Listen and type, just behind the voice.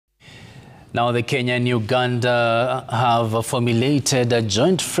Now, the Kenya and Uganda have formulated a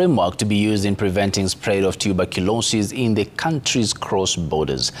joint framework to be used in preventing spread of tuberculosis in the country's cross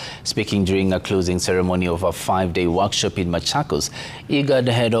borders. Speaking during a closing ceremony of a 5-day workshop in Machakos, IGAD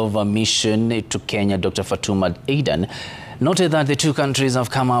head of a mission to Kenya, Dr. Fatuma Adan, noted that the two countries have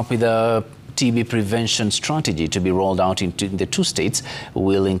come up with a TB prevention strategy to be rolled out in the two states.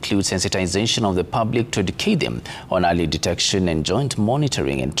 Will include sensitization of the public to educate them on early detection and joint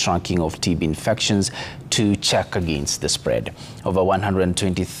monitoring and tracking of TB infections to check against the spread. Over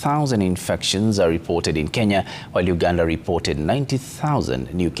 120,000 infections are reported in Kenya, while Uganda reported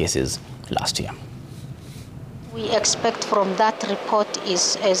 90,000 new cases last year. We expect from that report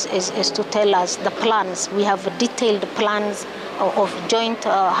is to tell us the plans. We have detailed plans of joint,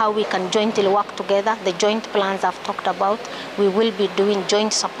 how we can jointly work together. The joint plans I've talked about. We will be doing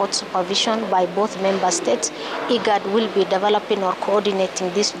joint support supervision by both member states. IGAD will be developing or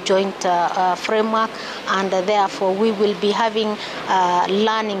coordinating this joint framework, and therefore we will be having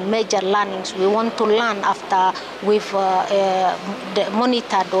major learnings. We want to learn after we've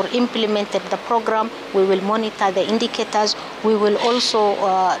monitored or implemented the program. We will monitor the indicators. We will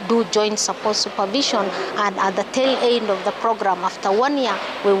also do joint support supervision, and at the tail end of the program, after 1 year,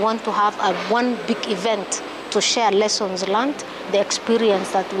 we want to have one big event to share lessons learned, the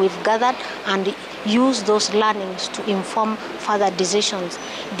experience that we've gathered, and use those learnings to inform further decisions.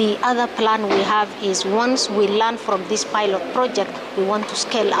 The other plan we have is once we learn from this pilot project, we want to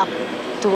scale up to